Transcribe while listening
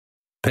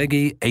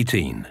Peggy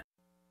 18.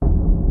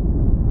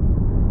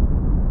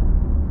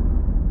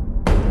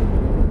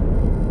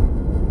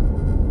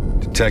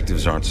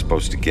 Detectives aren't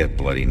supposed to get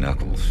bloody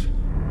knuckles.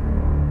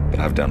 But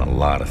I've done a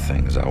lot of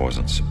things I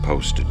wasn't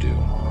supposed to do.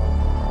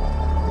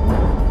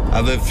 I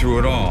lived through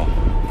it all.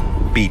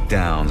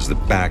 Beatdowns, the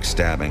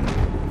backstabbing,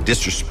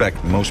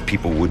 disrespect most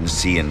people wouldn't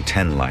see in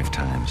 10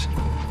 lifetimes.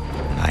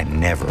 And I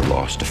never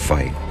lost a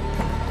fight.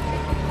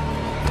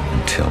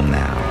 Until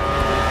now.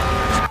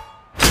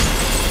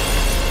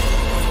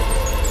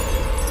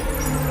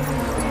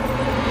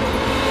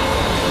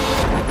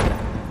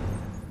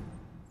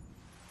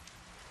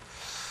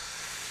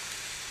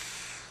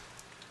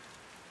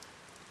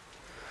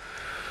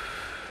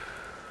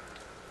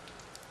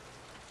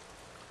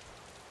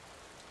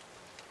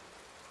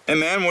 Hey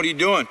man, what are you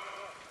doing?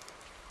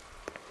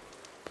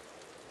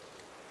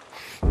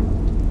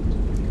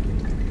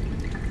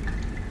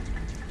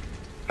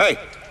 Hey!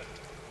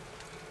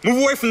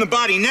 Move away from the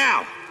body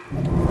now!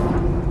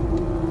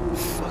 What the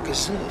fuck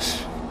is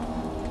this?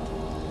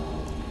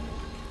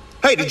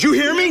 Hey, did you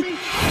hear me?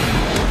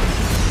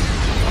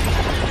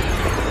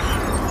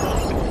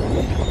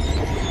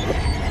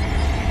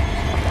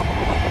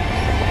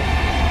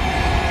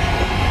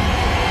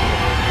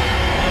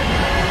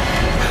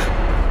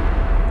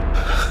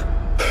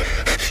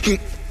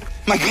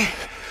 My God.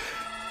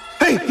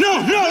 Hey, no!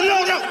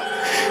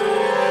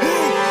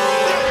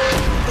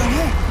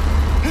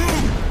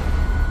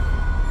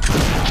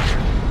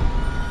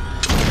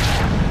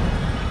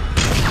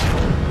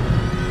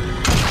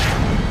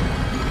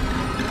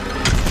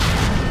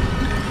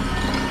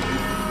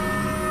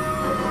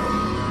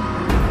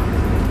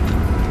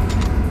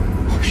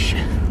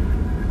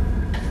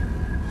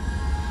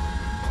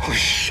 Oh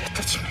shit,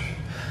 that's me.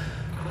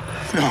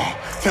 No.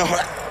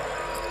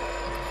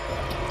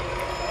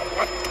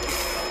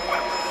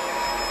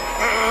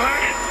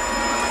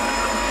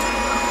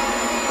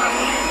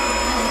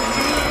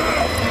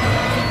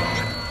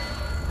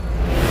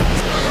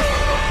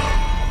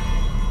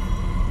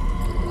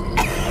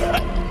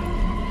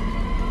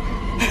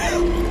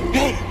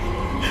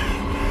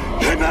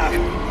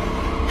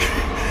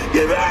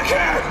 Get back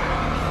here!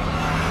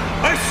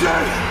 I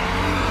said,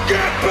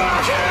 get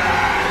back here!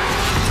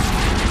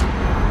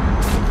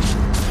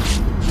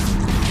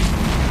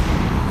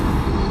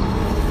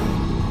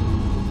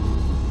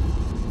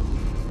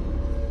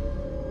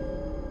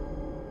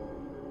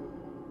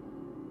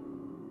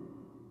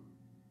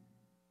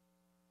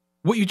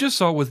 What you just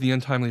saw was the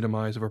untimely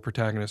demise of our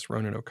protagonist,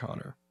 Ronan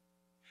O'Connor.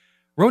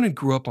 Ronan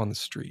grew up on the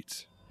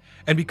streets,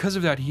 and because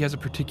of that, he has a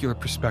particular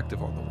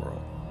perspective on the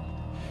world.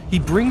 He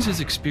brings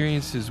his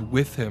experiences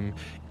with him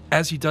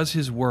as he does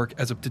his work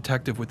as a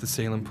detective with the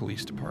Salem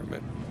Police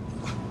Department.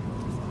 Yeah,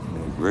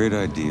 great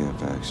idea,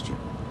 Baxter.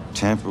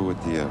 Tamper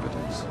with the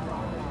evidence.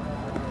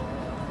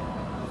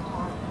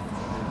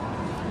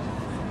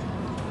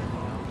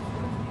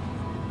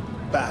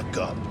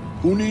 Backup.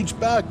 Who needs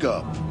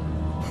backup?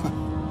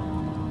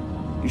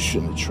 You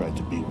shouldn't have tried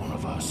to be one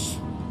of us.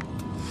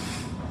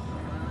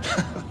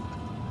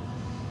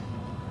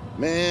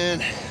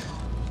 Man,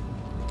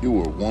 you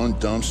were one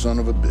dumb son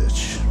of a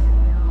bitch.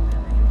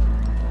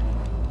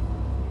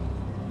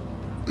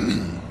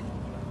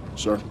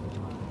 Sir?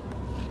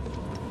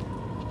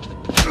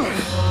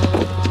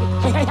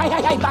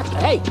 Hey, Baxter,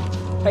 hey!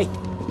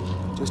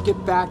 Just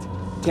get back to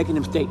taking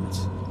them statements.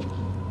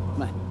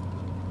 Come on.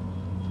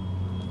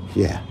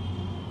 Yeah,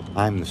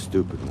 I'm the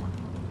stupid one.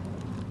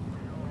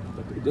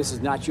 Look, this is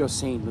not your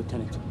scene,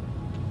 Lieutenant.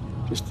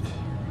 Just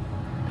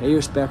pay your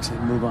respects and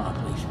move on,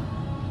 please.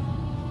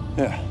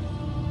 Yeah.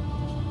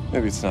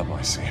 Maybe it's not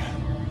my scene,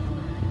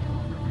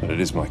 but it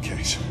is my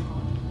case.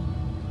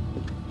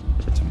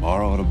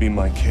 Tomorrow it'll be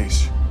my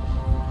case,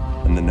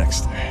 and the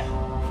next day.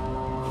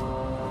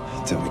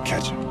 Until we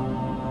catch him.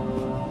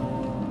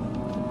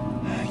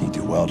 You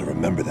do well to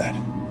remember that,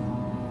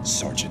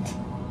 Sergeant.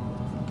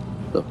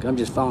 Look, I'm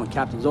just following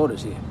Captain's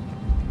orders here.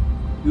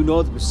 You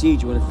know the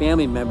procedure when a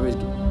family member is...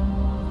 Yeah,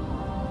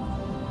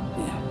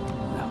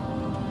 well...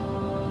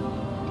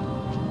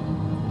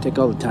 Take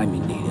all the time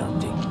you need,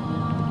 LT.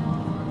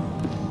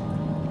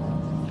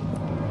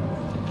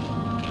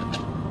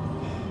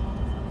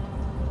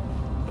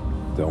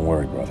 Don't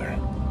worry, brother.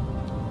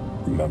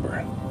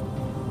 Remember,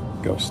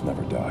 ghosts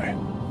never die.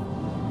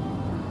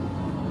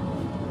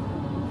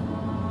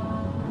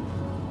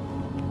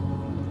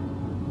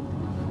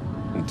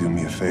 And do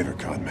me a favor,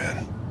 con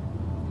man.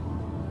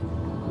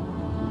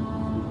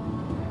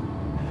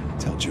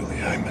 Tell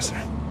Julia I miss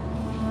her.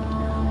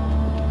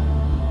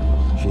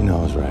 She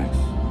knows, Rex.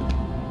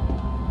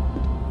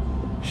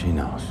 She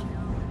knows.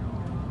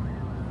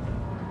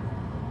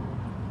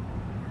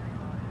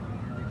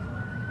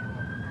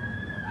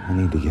 I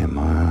need to get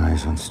my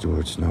eyes on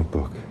Stewart's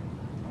notebook.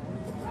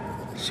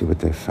 See what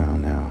they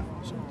found out.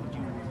 So,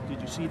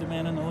 did you see the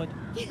man in the hood?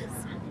 Yes.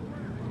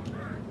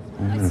 I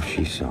don't know if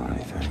she saw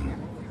anything.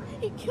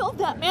 He killed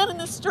that man in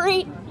the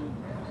street.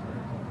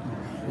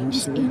 He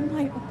was in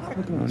my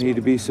apartment. No need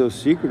to be so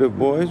secretive,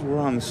 boys. We're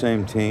on the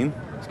same team.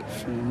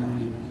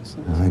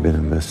 I've only been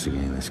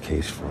investigating this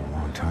case for a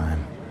long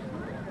time.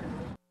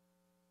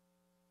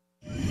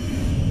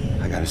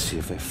 I gotta see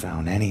if they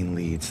found any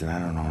leads that I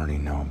don't already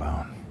know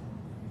about.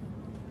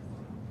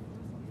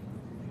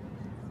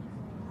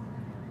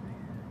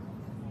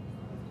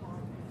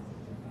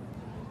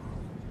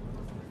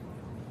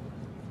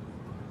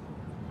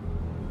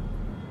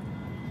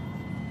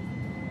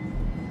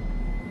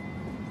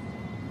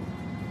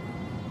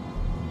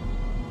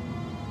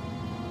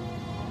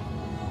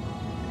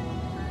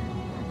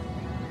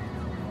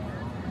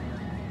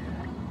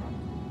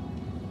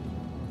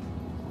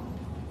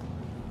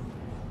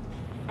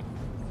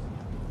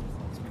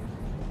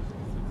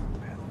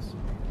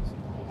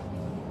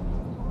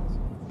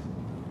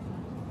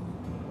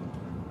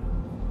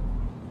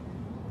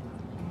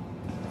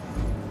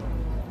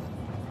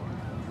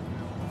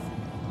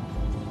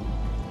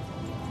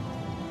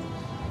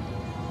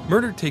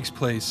 Murder takes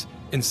place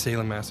in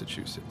Salem,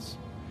 Massachusetts.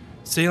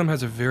 Salem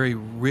has a very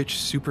rich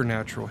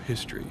supernatural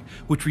history,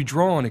 which we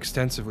draw on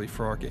extensively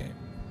for our game.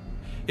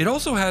 It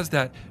also has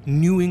that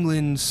New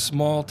England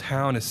small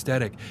town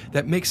aesthetic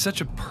that makes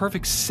such a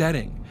perfect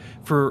setting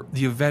for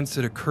the events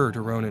that occur to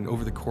Ronan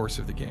over the course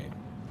of the game.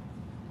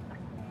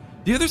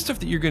 The other stuff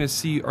that you're going to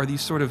see are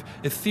these sort of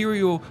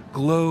ethereal,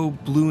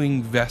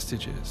 glow-bluing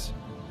vestiges.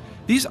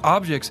 These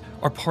objects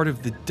are part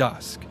of the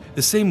dusk,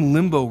 the same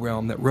limbo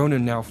realm that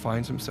Ronan now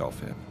finds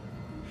himself in.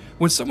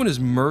 When someone is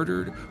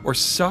murdered or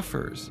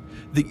suffers,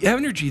 the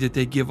energy that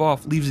they give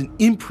off leaves an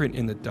imprint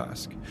in the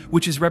dusk,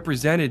 which is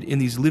represented in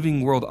these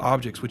living world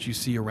objects which you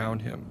see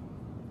around him.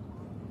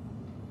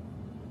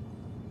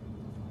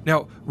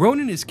 Now,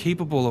 Ronan is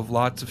capable of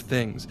lots of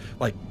things,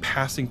 like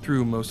passing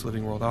through most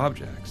living world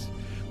objects,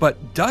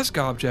 but dusk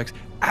objects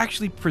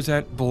actually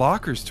present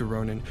blockers to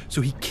Ronan,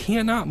 so he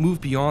cannot move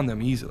beyond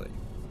them easily.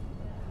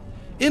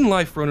 In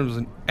life, Ronan was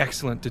an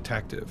excellent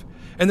detective,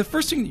 and the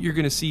first thing that you're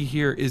going to see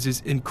here is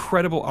his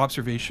incredible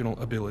observational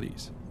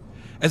abilities.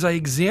 As I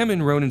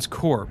examine Ronan's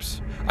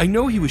corpse, I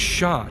know he was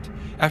shot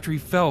after he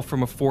fell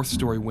from a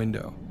 4th-story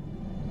window.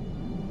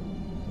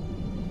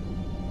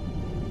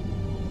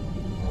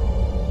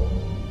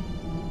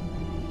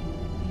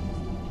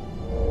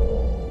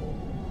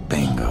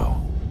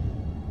 Bingo.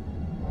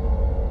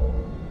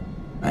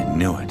 I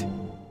knew it.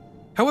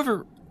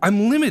 However,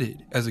 I'm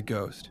limited as a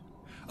ghost.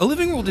 A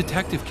living world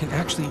detective can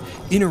actually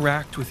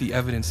interact with the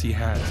evidence he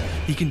has.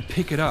 He can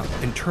pick it up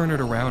and turn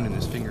it around in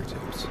his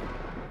fingertips.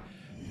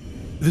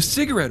 The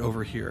cigarette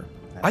over here,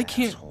 I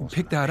can't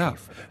pick that up.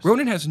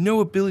 Ronan has no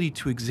ability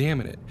to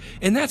examine it.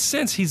 In that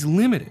sense, he's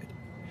limited.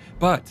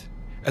 But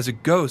as a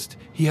ghost,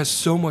 he has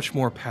so much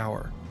more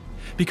power.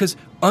 Because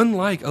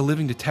unlike a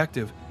living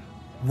detective,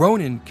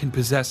 Ronan can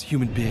possess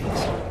human beings.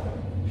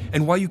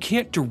 And while you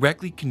can't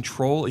directly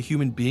control a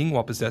human being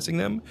while possessing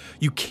them,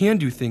 you can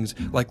do things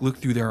like look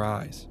through their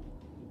eyes.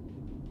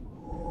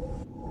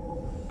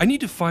 I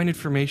need to find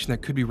information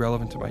that could be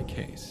relevant to my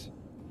case.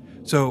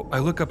 So I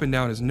look up and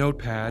down his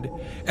notepad,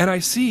 and I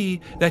see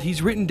that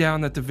he's written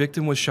down that the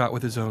victim was shot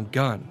with his own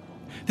gun.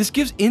 This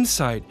gives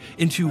insight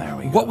into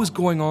what was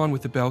going on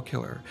with the Bell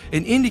Killer,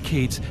 and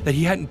indicates that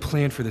he hadn't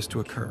planned for this to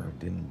occur.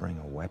 Didn't bring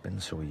a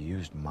weapon, so he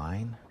used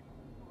mine?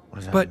 What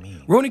does that But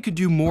mean? Ronan could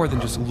do more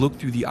than just look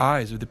through the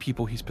eyes of the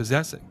people he's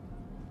possessing.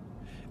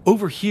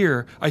 Over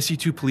here, I see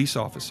 2 police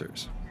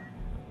officers.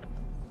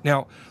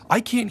 Now,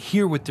 I can't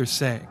hear what they're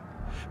saying,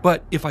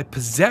 but if I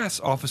possess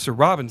Officer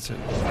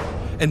Robinson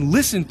and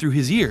listen through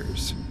his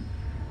ears...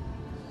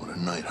 What a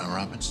night, huh,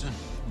 Robinson?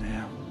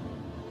 Yeah.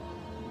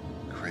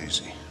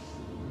 Crazy.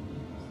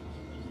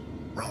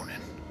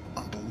 Ronan,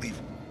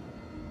 unbelievable.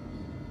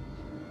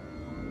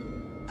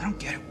 I don't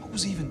get it. What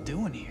was he even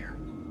doing here?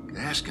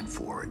 Asking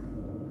for it.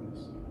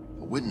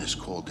 A witness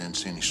called in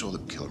saying he saw the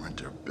killer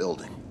enter a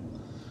building.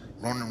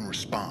 Ronan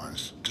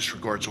responds,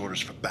 disregards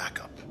orders for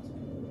backup.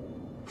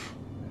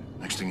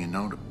 Next thing you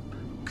know, the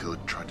killer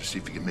tried to see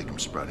if he could make him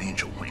sprout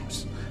angel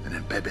wings. And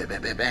then bam, bam,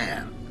 bam, bam,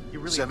 bam.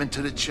 7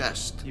 to the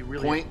chest.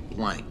 Point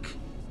blank.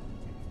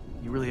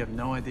 You really have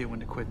no idea when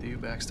to quit, do you,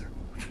 Baxter?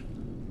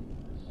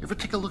 You ever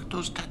take a look at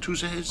those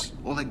tattoos of his?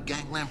 All that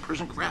gangland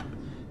prison crap?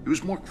 He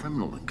was more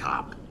criminal than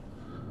cop.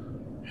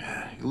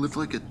 Yeah, you live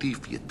like a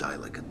thief, you die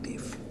like a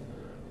thief.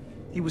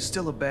 He was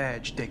still a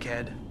badge,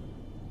 dickhead.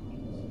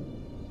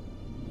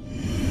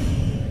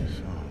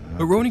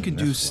 But Ronan can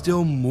do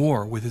still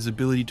more with his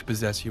ability to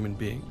possess human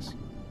beings.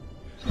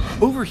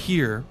 Over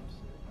here,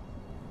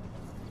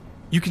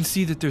 you can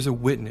see that there's a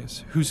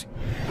witness who is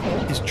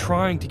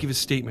trying to give a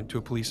statement to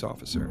a police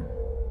officer.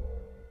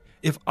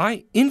 If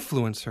I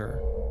influence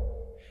her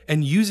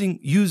and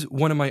use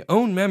one of my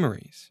own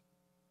memories,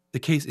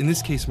 in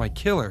this case my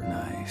killer,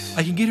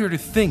 I can get her to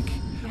think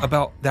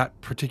about that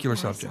particular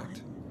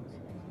subject.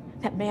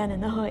 That man in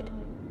the hood.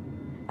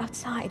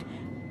 Outside.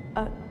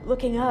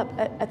 Looking up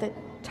at the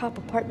top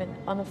apartment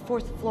on the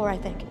 4th floor, I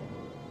think.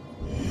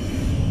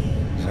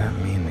 Does that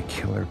mean the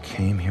killer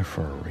came here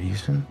for a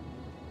reason?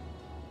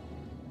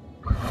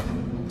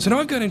 So now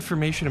I've got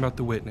information about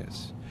the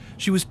witness.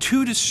 She was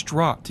too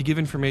distraught to give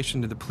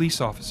information to the police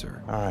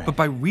officer. All right. But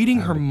by reading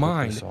Time her to put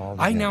mind, this all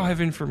I now together.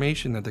 have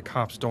information that the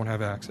cops don't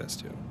have access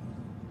to.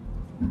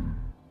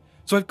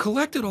 So I've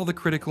collected all the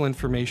critical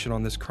information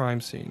on this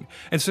crime scene,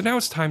 and so now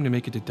it's time to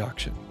make a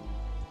deduction.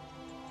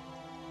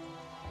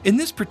 In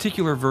this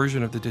particular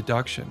version of the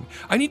deduction,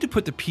 I need to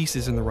put the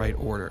pieces in the right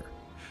order.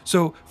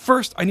 So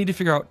first, I need to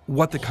figure out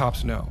what the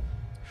cops know.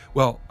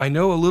 Well, I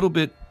know a little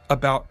bit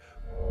about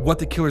what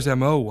the killer's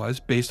MO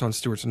was based on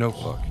Stewart's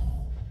notebook.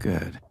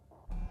 Good.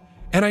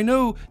 And I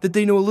know that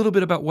they know a little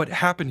bit about what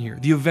happened here,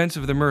 the events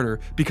of the murder,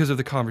 because of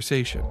the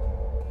conversation.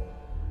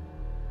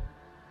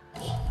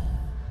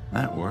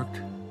 That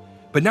worked.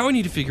 But now I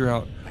need to figure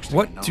out,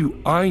 what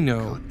do I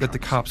know that the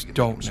cops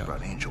don't know?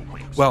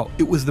 Well,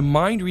 it was the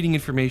mind-reading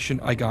information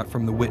I got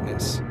from the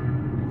witness.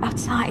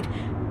 Outside,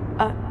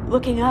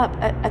 looking up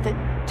at the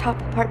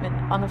top apartment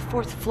on the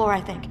 4th floor,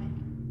 I think.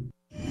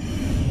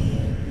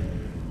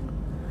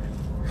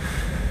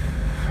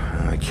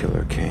 The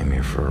killer came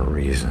here for a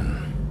reason.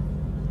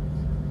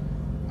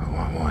 But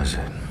what was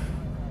it?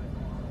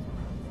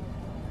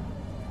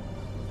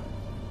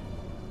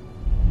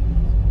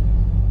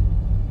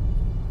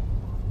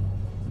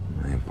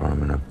 The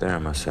apartment up there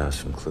must have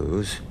some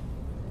clues.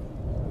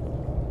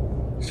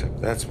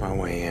 Except that's my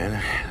way in,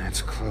 and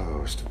it's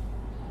closed.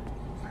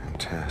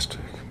 Fantastic.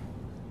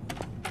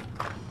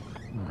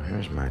 Well,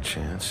 here's my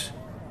chance.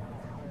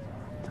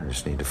 I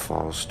just need to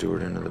follow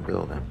Stewart into the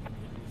building.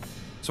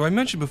 So I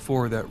mentioned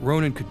before that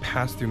Ronan could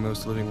pass through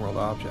most living world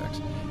objects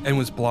and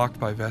was blocked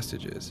by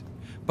vestiges.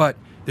 But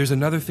there's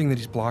another thing that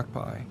he's blocked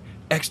by: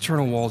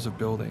 external walls of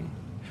building.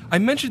 I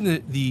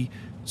mentioned the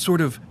sort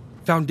of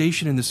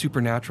foundation in the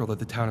supernatural that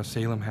the town of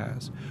Salem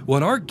has. Well,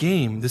 in our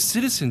game, the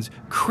citizens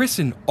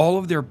christen all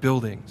of their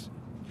buildings.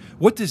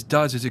 What this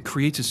does is it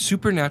creates a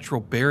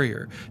supernatural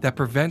barrier that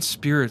prevents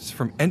spirits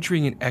from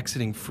entering and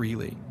exiting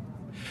freely.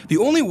 The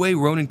only way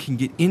Ronan can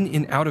get in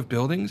and out of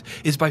buildings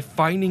is by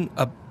finding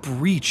a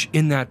breach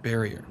in that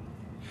barrier.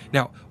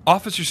 Now,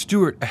 Officer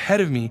Stewart ahead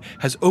of me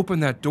has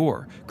opened that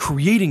door,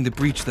 creating the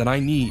breach that I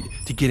need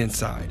to get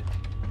inside.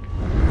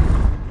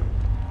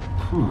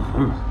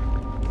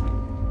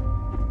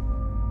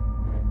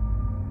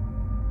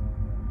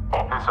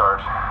 Hey,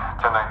 Sarge.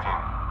 1019.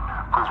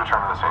 Please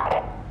return to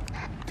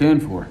the scene.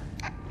 10-4.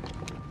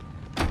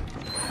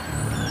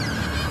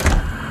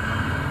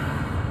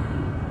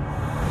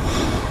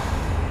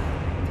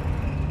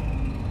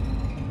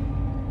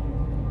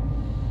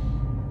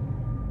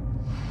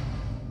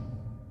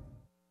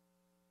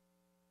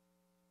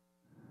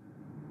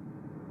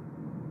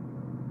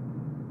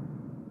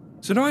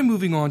 So now I'm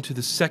moving on to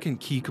the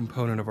second key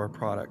component of our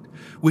product,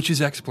 which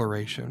is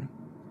exploration.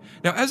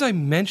 Now, as I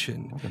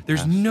mentioned,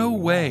 there's no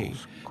way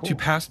to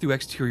pass through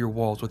exterior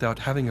walls without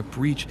having a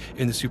breach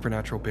in the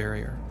supernatural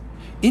barrier.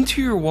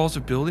 Interior walls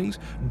of buildings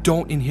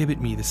don't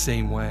inhibit me the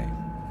same way.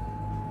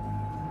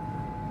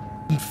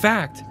 In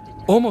fact,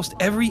 almost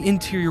every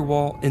interior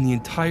wall in the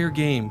entire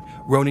game,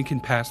 Ronan can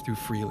pass through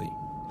freely.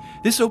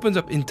 This opens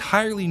up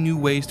entirely new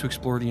ways to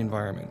explore the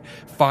environment,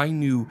 find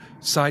new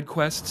side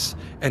quests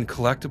and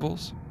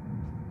collectibles.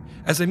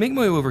 As I make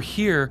my way over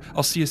here,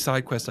 I'll see a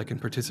side quest I can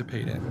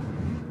participate in.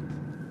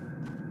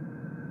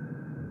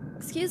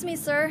 Excuse me,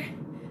 sir.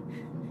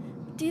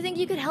 Do you think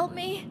you could help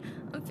me?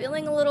 I'm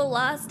feeling a little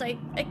lost. I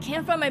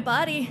can't find my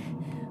body.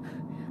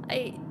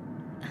 I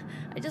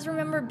just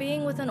remember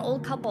being with an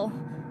old couple.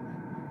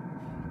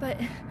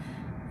 But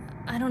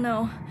I don't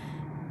know.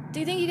 Do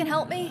you think you can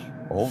help me?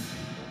 Old?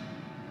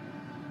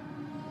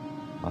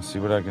 I'll see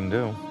what I can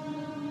do.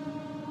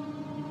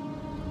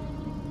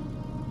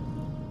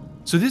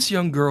 So this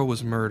young girl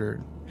was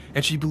murdered,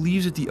 and she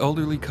believes that the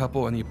elderly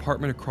couple in the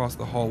apartment across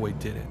the hallway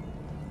did it.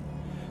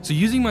 So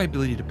using my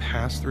ability to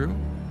pass through,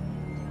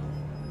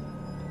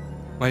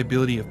 my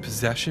ability of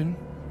possession,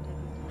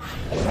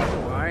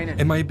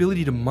 and my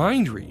ability to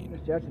mind read,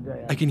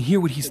 I can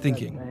hear what he's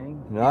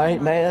thinking.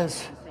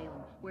 Nightmares?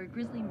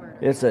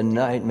 It's a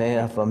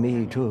nightmare for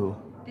me, too.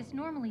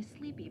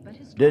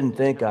 Didn't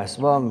think I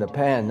swung the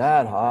pan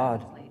that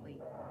hard.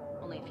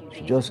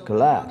 She just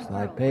collapsed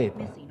like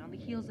paper.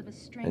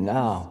 And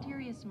now,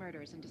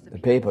 the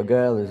paper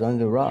girl is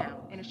under rock.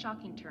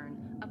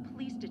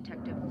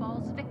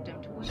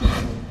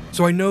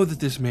 So I know that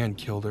this man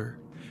killed her,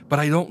 but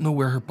I don't know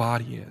where her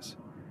body is.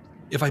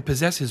 If I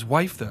possess his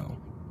wife, though,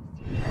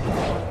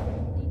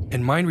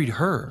 and mind read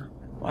her...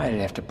 Why did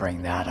I have to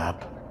bring that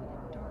up?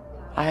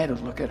 I had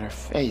to look at her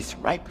face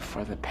right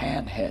before the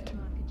pan hit.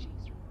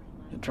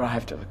 The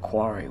drive to the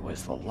quarry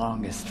was the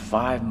longest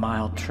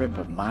 5-mile trip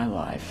of my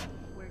life.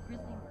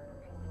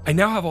 I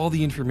now have all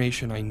the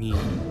information I need,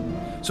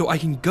 so I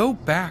can go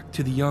back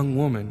to the young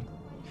woman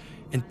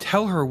and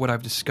tell her what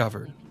I've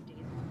discovered.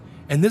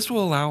 And this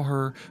will allow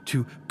her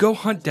to go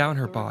hunt down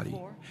her body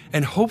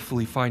and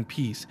hopefully find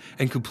peace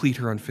and complete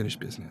her unfinished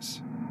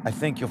business. I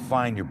think you'll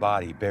find your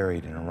body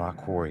buried in a rock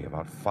quarry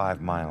about 5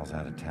 miles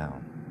out of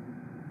town.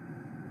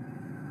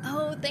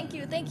 Oh, thank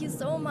you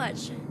so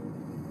much.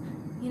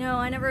 You know,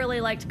 I never really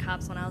liked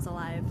cops when I was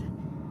alive,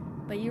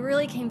 but you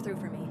really came through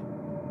for me.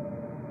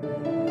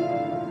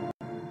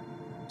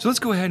 So let's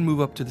go ahead and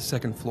move up to the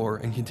second floor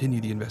and continue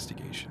the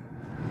investigation.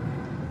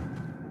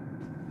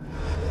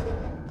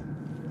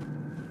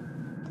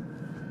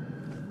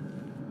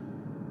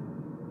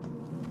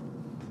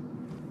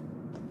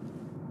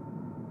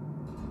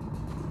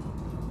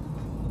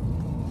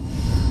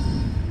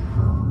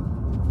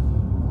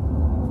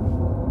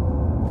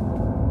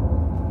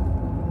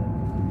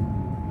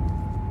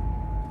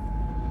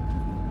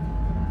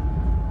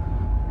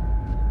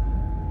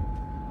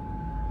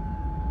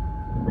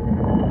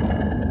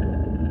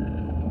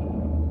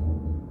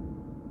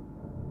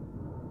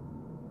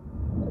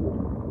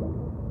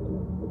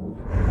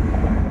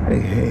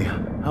 Hey,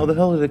 how the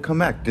hell did it come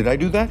back? Did I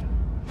do that?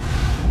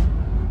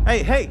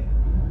 Hey,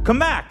 come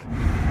back!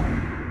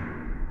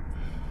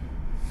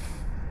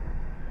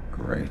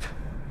 Great.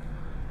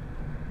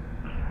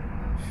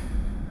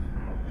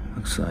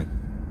 Looks like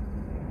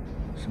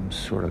some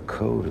sort of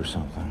code or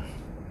something.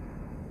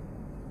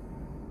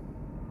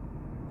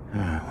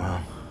 All right,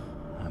 well,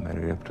 I'm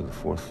headed up to the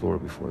 4th floor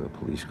before the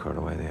police cart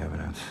away the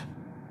evidence.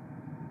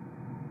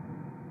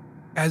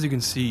 As you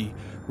can see,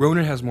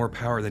 Ronan has more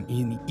power than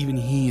even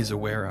he is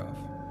aware of.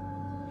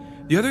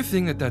 The other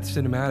thing that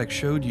cinematic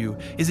showed you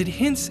is it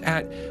hints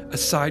at a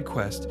side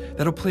quest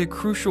that'll play a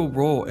crucial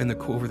role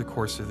over the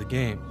course of the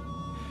game.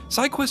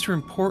 Side quests are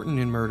important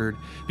in Murdered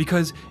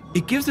because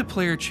it gives the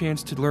player a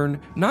chance to learn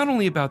not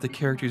only about the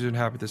characters who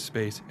inhabit this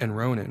space and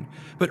Ronan,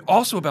 but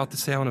also about the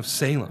town of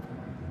Salem.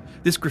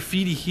 This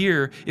graffiti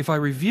here, if I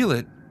reveal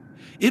it,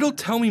 it'll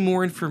tell me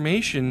more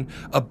information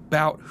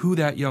about who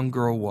that young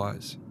girl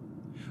was.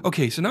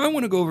 Okay, so now I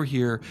want to go over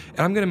here and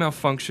I'm going to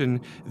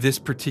malfunction this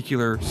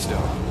particular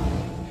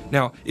stove.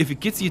 Now, if it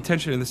gets the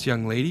attention of this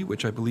young lady,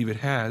 which I believe it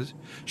has,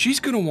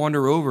 she's going to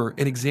wander over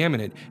and examine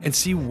it and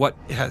see what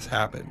has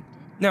happened.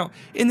 Now,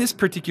 in this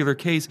particular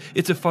case,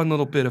 it's a fun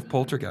little bit of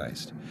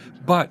poltergeist.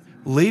 But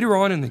later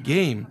on in the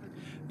game,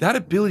 that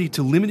ability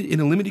to in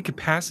a limited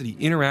capacity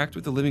interact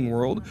with the living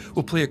world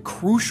will play a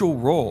crucial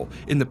role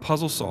in the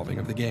puzzle solving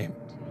of the game.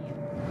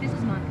 This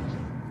is Monica.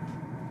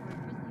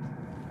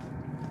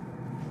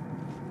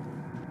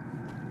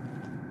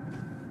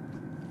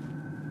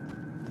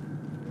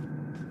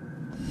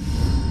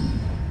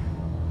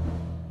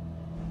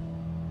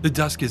 The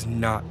dusk is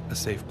not a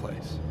safe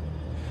place.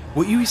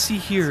 What you see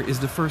here is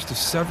the first of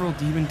several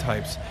demon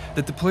types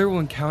that the player will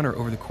encounter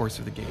over the course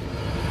of the game.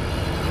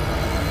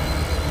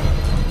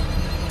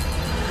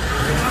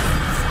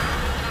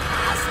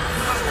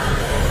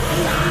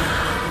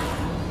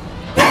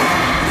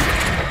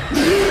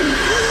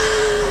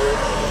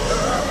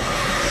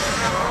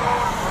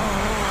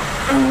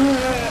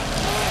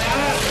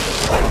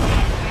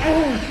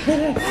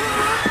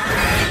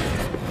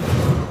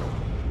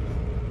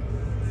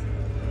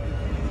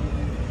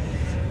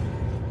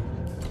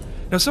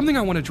 Now, something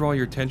I want to draw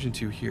your attention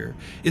to here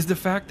is the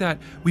fact that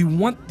we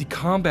want the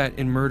combat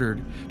in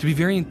Murdered to be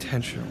very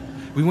intentional.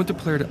 We want the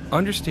player to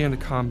understand the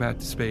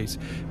combat space,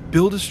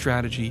 build a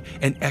strategy,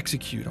 and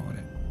execute on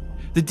it.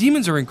 The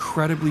demons are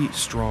incredibly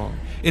strong,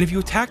 and if you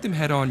attack them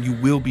head on, you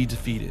will be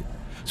defeated.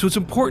 So it's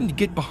important to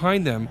get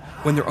behind them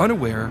when they're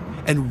unaware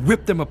and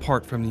rip them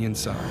apart from the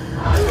inside.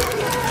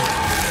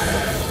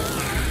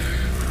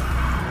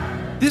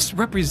 This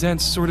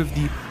represents sort of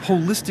the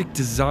holistic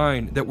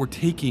design that we're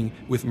taking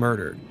with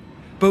Murdered.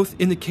 Both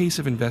in the case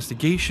of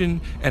investigation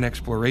and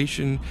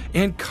exploration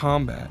and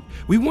combat,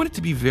 we want it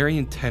to be very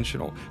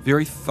intentional,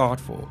 very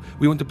thoughtful.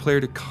 We want the player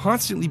to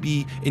constantly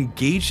be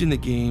engaged in the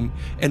game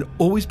and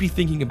always be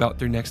thinking about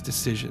their next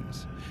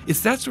decisions. It's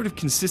that sort of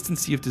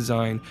consistency of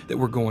design that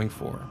we're going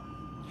for.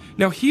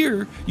 Now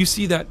here, you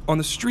see that on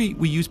the street,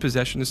 we use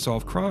possession to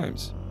solve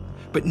crimes.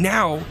 But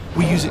now,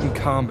 we use it in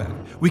combat.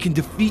 We can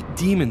defeat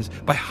demons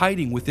by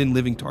hiding within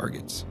living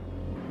targets.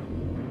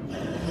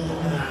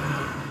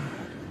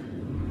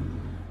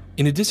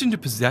 In addition to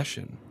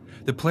possession,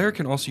 the player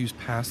can also use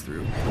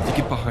pass-through to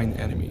get behind the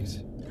enemies,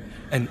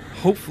 and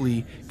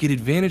hopefully get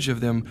advantage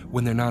of them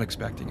when they're not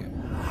expecting it.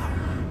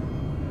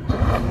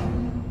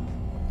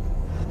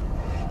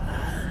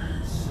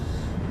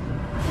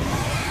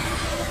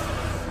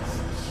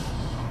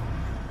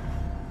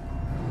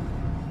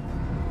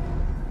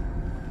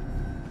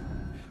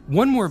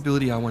 One more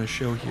ability I want to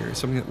show here is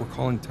something that we're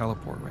calling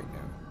teleport right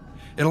now.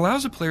 It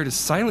allows a player to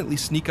silently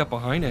sneak up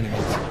behind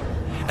enemies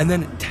and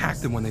then attack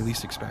them when they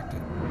least expect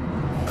it.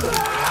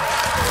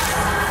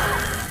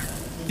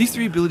 These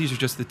three abilities are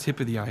just the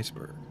tip of the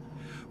iceberg.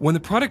 When the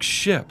product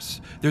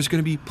ships, there's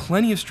going to be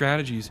plenty of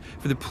strategies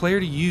for the player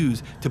to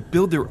use to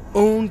build their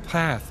own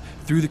path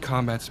through the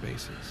combat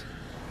spaces.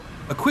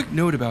 A quick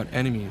note about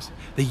enemies: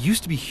 they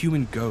used to be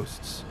human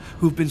ghosts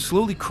who have been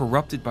slowly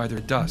corrupted by their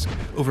dusk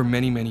over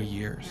many, many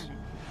years.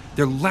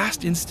 Their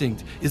last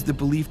instinct is the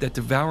belief that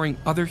devouring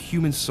other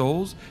human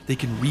souls, they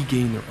can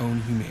regain their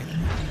own humanity.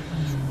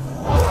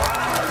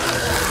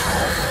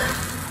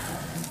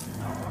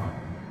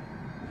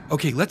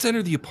 Okay, let's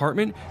enter the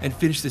apartment and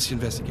finish this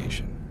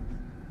investigation.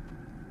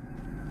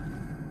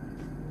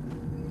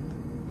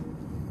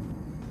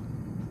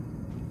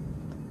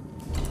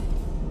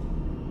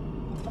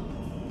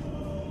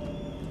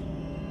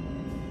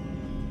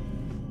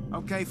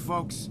 Okay,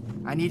 folks.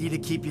 I need you to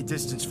keep your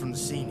distance from the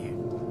scene here.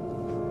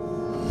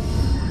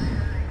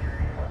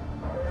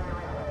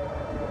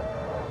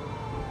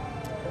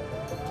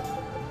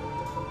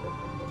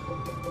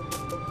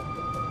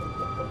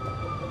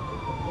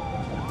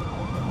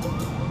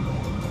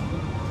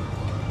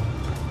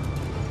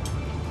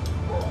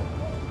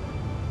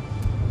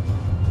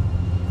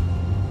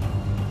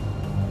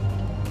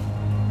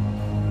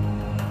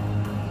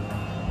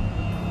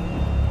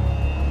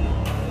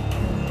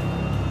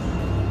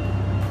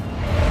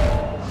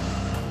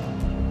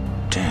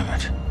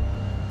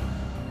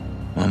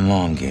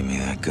 Mom gave me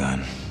that gun.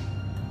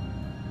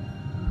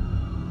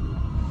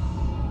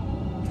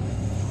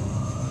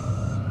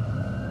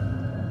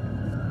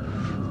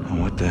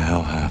 What the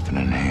hell happened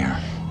in here?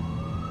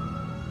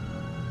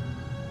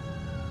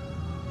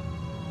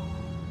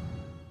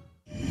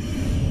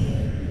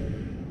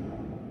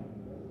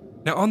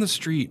 Now, on the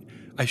street,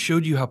 I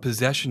showed you how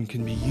possession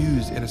can be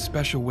used in a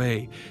special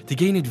way to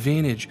gain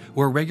advantage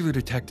where a regular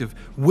detective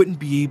wouldn't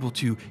be able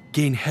to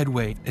gain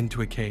headway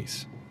into a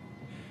case.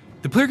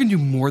 The player can do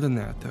more than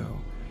that,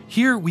 though.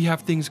 Here we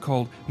have things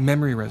called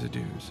memory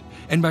residues,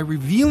 and by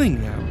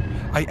revealing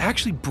them, I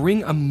actually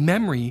bring a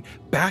memory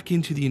back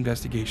into the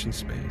investigation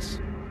space.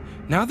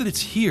 Now that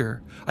it's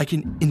here, I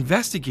can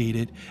investigate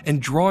it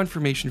and draw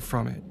information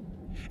from it.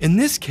 In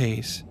this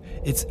case,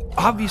 it's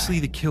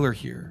obviously the killer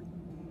here,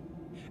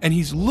 and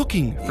he's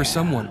looking for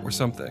someone or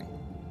something.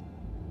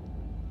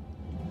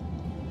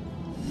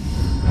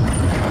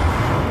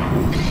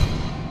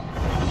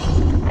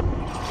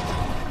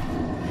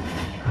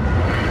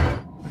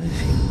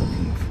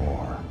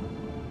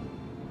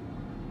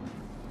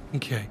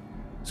 Okay,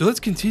 so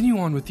let's continue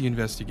on with the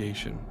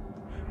investigation.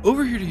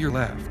 Over here to your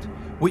left,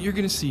 what you're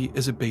going to see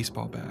is a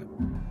baseball bat.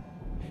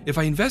 If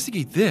I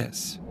investigate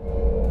this...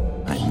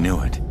 I knew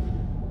it.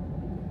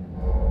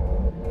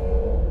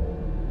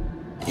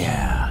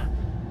 Yeah.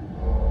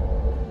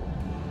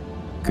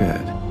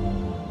 Good.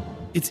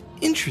 It's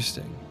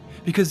interesting,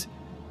 because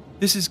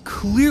this is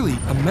clearly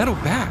a metal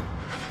bat,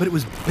 but it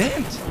was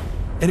bent,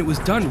 and it was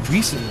done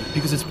recently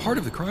because it's part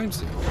of the crime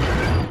scene.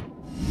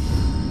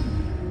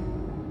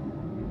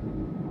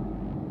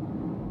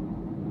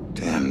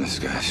 Damn, this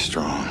guy's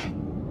strong.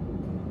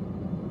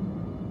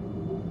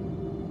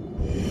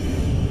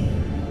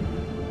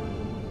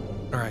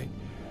 Alright,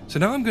 so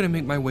now I'm going to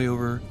make my way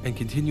over and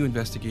continue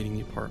investigating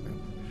the apartment.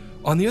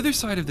 On the other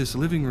side of this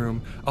living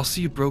room, I'll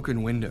see a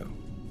broken window.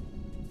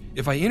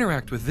 If I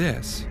interact with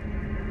this,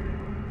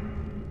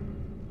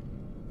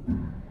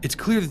 it's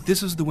clear that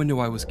this is the window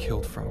I was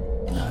killed from.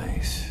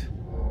 Nice.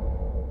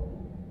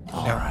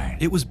 Now,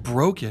 it was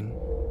broken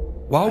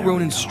while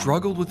Ronan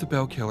struggled with the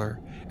bell killer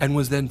and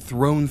was then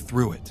thrown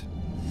through it.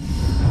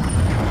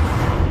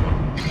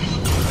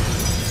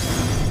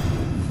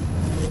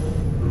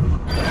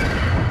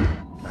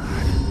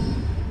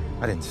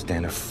 I didn't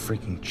stand a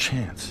freaking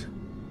chance.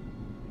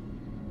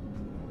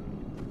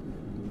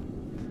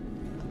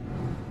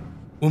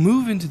 We'll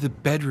move into the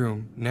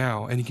bedroom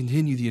now and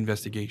continue the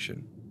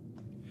investigation.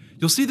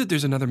 You'll see that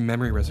there's another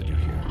memory residue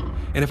here,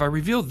 and if I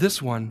reveal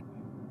this one,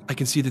 I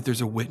can see that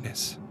there's a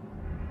witness.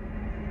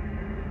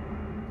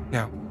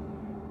 Now,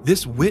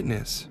 this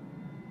witness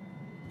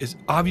is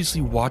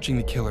obviously watching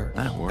the killer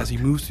as he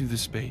moves through the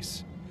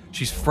space.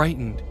 She's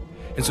frightened,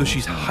 and so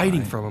she's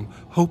hiding from him,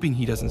 hoping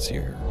he doesn't see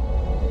her.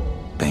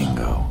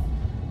 Bingo.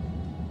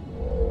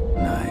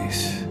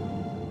 Nice.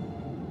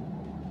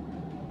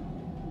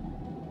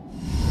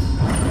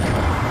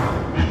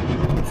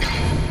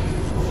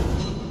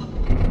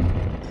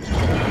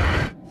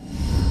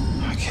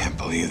 I can't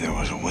believe there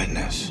was a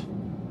witness.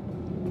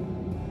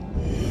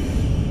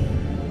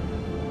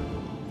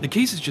 The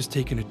case has just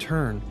taken a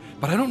turn,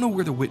 but I don't know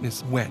where the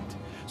witness went,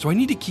 so I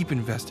need to keep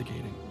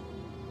investigating.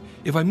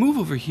 If I move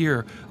over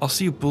here, I'll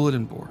see a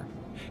bulletin board,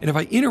 and if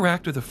I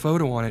interact with a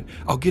photo on it,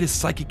 I'll get a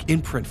psychic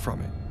imprint from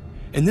it,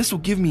 and this will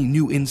give me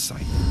new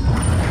insight.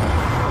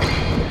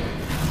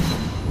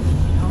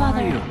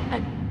 Father,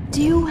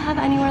 do you have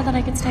anywhere that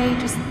I could stay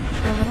just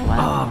for a little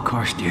while? Oh, of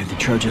course, dear. The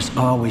church is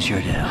always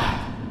your to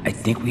help. I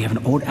think we have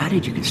an old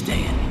attic you can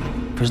stay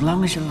in, for as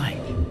long as you like.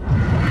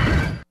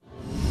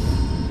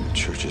 The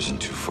church isn't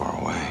too far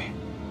away.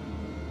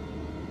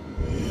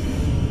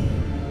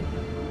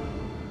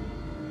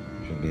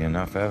 Should be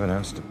enough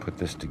evidence to put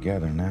this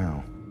together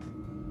now.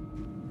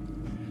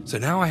 So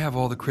now I have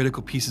all the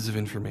critical pieces of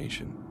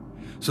information.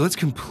 So let's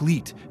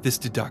complete this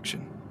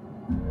deduction.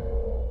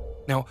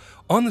 Now,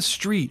 on the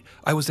street,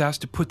 I was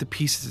asked to put the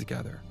pieces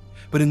together.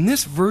 But in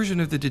this version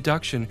of the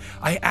deduction,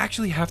 I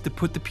actually have to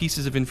put the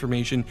pieces of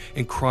information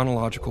in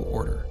chronological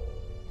order.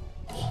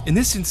 In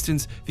this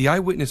instance, the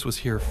eyewitness was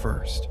here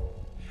first,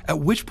 at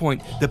which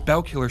point the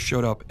bell killer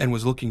showed up and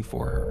was looking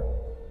for her.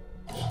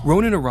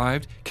 Ronan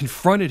arrived,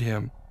 confronted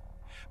him,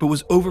 but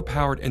was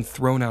overpowered and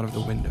thrown out of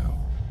the window.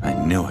 I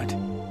knew it.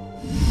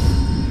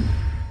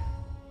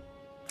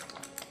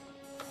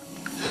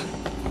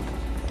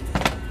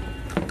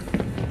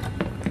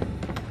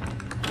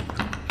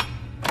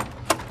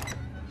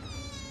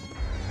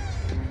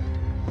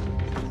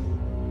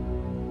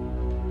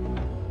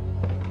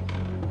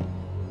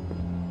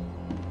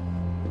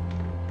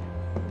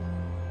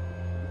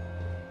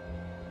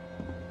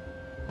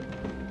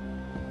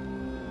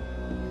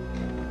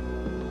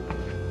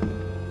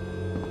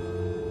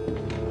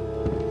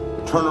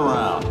 Turn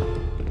around.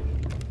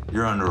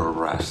 You're under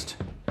arrest.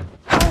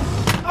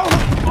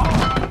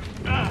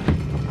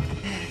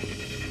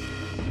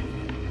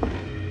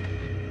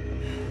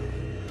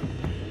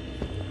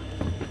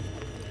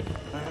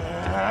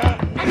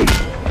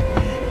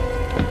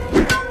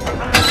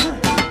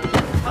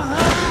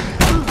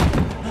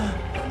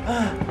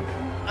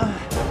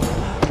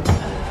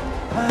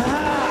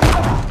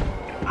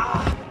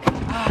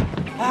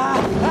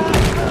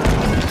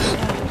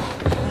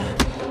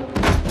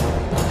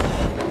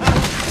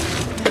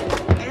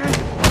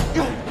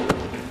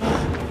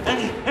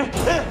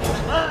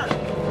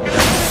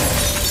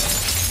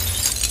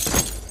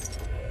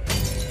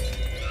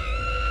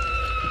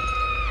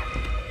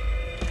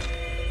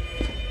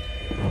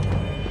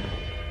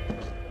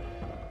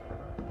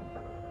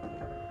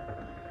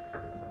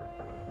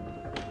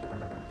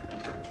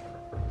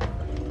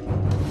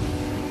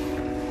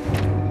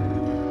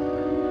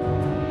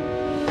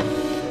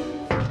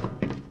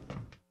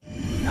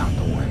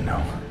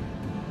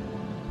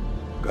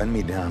 Gunned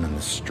me down in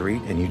the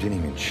street and you didn't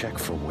even check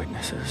for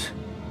witnesses.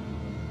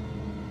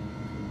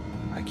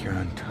 Like you're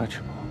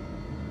untouchable.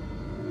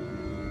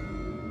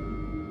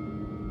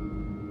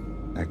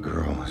 That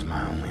girl is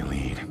my only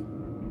lead.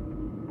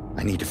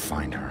 I need to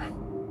find her.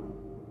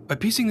 By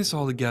piecing this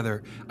all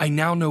together, I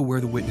now know where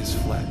the witness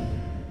fled.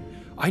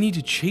 I need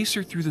to chase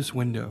her through this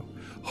window.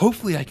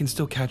 Hopefully I can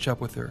still catch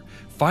up with her,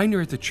 find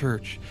her at the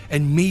church,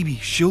 and maybe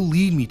she'll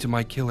lead me to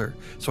my killer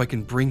so I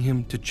can bring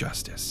him to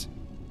justice.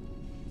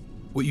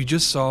 What you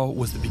just saw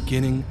was the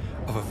beginning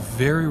of a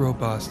very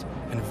robust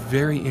and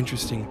very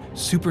interesting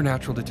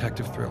supernatural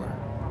detective thriller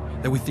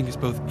that we think is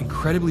both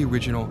incredibly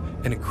original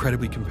and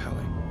incredibly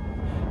compelling.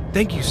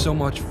 Thank you so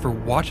much for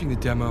watching the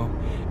demo,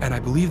 and I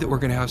believe that we're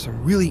going to have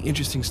some really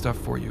interesting stuff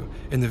for you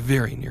in the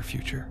very near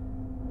future.